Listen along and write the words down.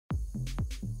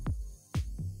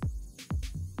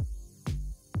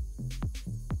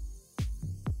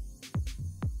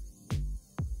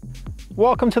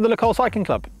Welcome to the Le Col Cycling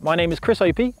Club. My name is Chris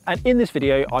Opie, and in this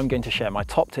video I'm going to share my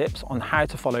top tips on how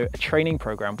to follow a training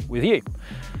program with you.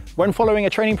 When following a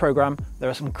training program, there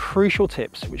are some crucial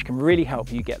tips which can really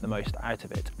help you get the most out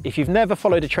of it. If you've never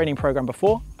followed a training program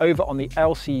before, over on the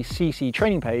LCCC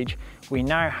training page, we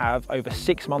now have over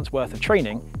 6 months worth of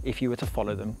training if you were to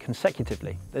follow them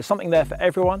consecutively. There's something there for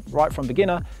everyone, right from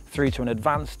beginner through to an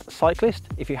advanced cyclist.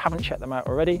 If you haven't checked them out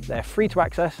already, they're free to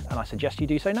access, and I suggest you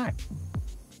do so now.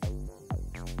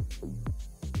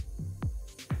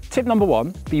 Tip number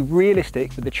 1, be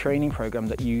realistic with the training program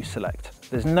that you select.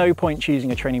 There's no point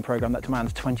choosing a training program that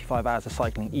demands 25 hours of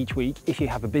cycling each week if you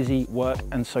have a busy work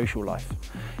and social life.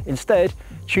 Instead,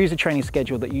 choose a training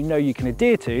schedule that you know you can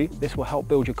adhere to. This will help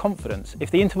build your confidence. If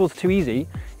the intervals are too easy,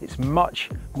 it's much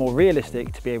more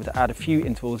realistic to be able to add a few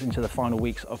intervals into the final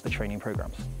weeks of the training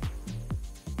programs.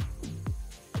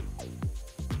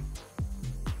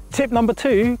 Tip number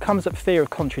 2 comes up fear of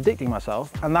contradicting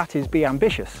myself, and that is be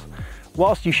ambitious.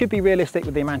 Whilst you should be realistic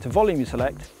with the amount of volume you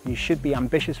select, you should be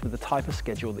ambitious with the type of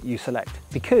schedule that you select,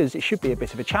 because it should be a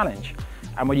bit of a challenge.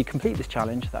 And when you complete this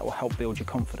challenge, that will help build your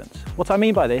confidence. What I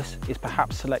mean by this is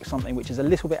perhaps select something which is a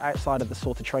little bit outside of the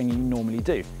sort of training you normally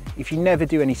do. If you never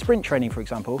do any sprint training, for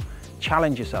example,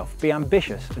 challenge yourself, be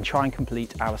ambitious and try and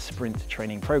complete our sprint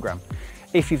training program.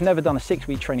 If you've never done a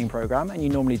 6-week training program and you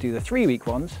normally do the 3-week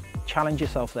ones, challenge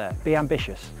yourself there, be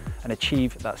ambitious and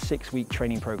achieve that 6-week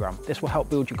training program. This will help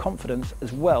build your confidence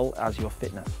as well as your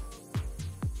fitness.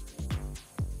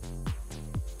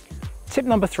 Tip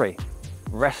number 3,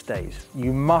 rest days.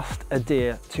 You must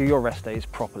adhere to your rest days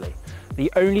properly.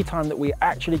 The only time that we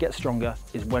actually get stronger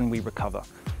is when we recover.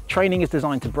 Training is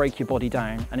designed to break your body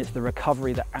down, and it's the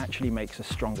recovery that actually makes us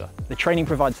stronger. The training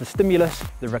provides the stimulus,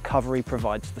 the recovery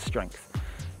provides the strength.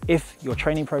 If your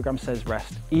training program says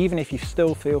rest, even if you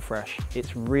still feel fresh,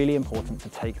 it's really important to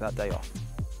take that day off.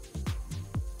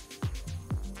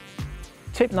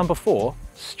 Tip number 4,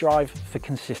 strive for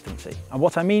consistency. And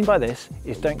what I mean by this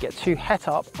is don't get too het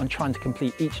up on trying to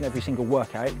complete each and every single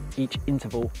workout, each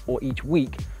interval or each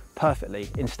week perfectly.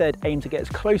 Instead, aim to get as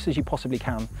close as you possibly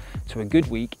can to a good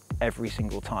week every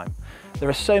single time. There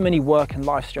are so many work and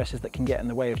life stresses that can get in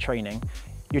the way of training.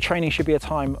 Your training should be a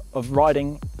time of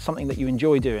riding something that you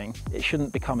enjoy doing. It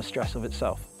shouldn't become a stress of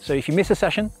itself. So if you miss a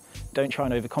session, don't try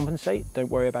and overcompensate. Don't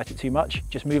worry about it too much.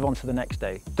 Just move on to the next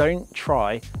day. Don't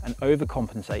try and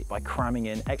overcompensate by cramming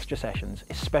in extra sessions,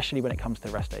 especially when it comes to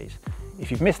rest days.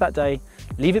 If you've missed that day,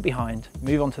 leave it behind,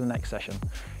 move on to the next session.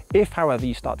 If, however,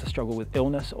 you start to struggle with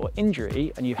illness or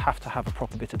injury and you have to have a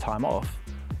proper bit of time off,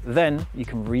 then you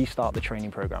can restart the training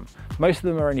program. Most of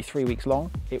them are only 3 weeks long.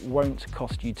 It won't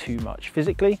cost you too much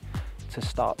physically to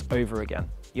start over again.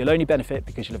 You'll only benefit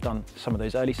because you'll have done some of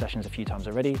those early sessions a few times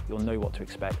already. You'll know what to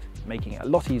expect, making it a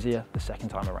lot easier the second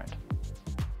time around.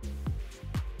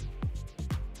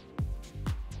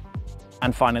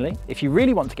 And finally, if you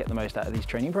really want to get the most out of these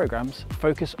training programs,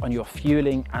 focus on your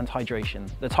fueling and hydration.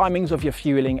 The timings of your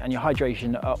fueling and your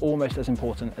hydration are almost as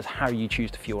important as how you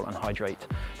choose to fuel and hydrate.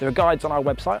 There are guides on our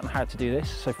website on how to do this,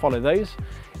 so follow those.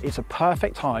 It's a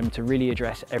perfect time to really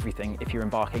address everything if you're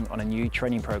embarking on a new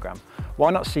training program. Why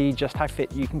not see just how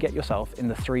fit you can get yourself in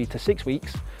the 3 to 6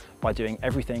 weeks by doing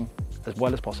everything as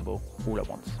well as possible all at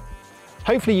once.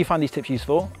 Hopefully you find these tips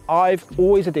useful. I've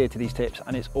always adhered to these tips,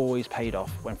 and it's always paid off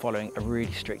when following a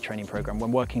really strict training program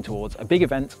when working towards a big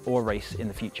event or race in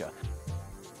the future.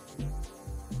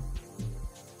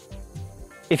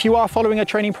 If you are following a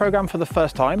training program for the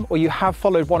first time, or you have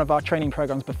followed one of our training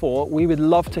programs before, we would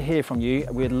love to hear from you.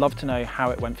 We'd love to know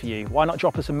how it went for you. Why not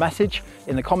drop us a message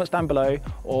in the comments down below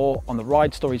or on the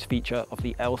Ride Stories feature of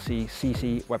the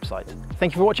LCCC website.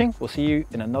 Thank you for watching. We'll see you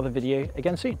in another video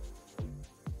again soon.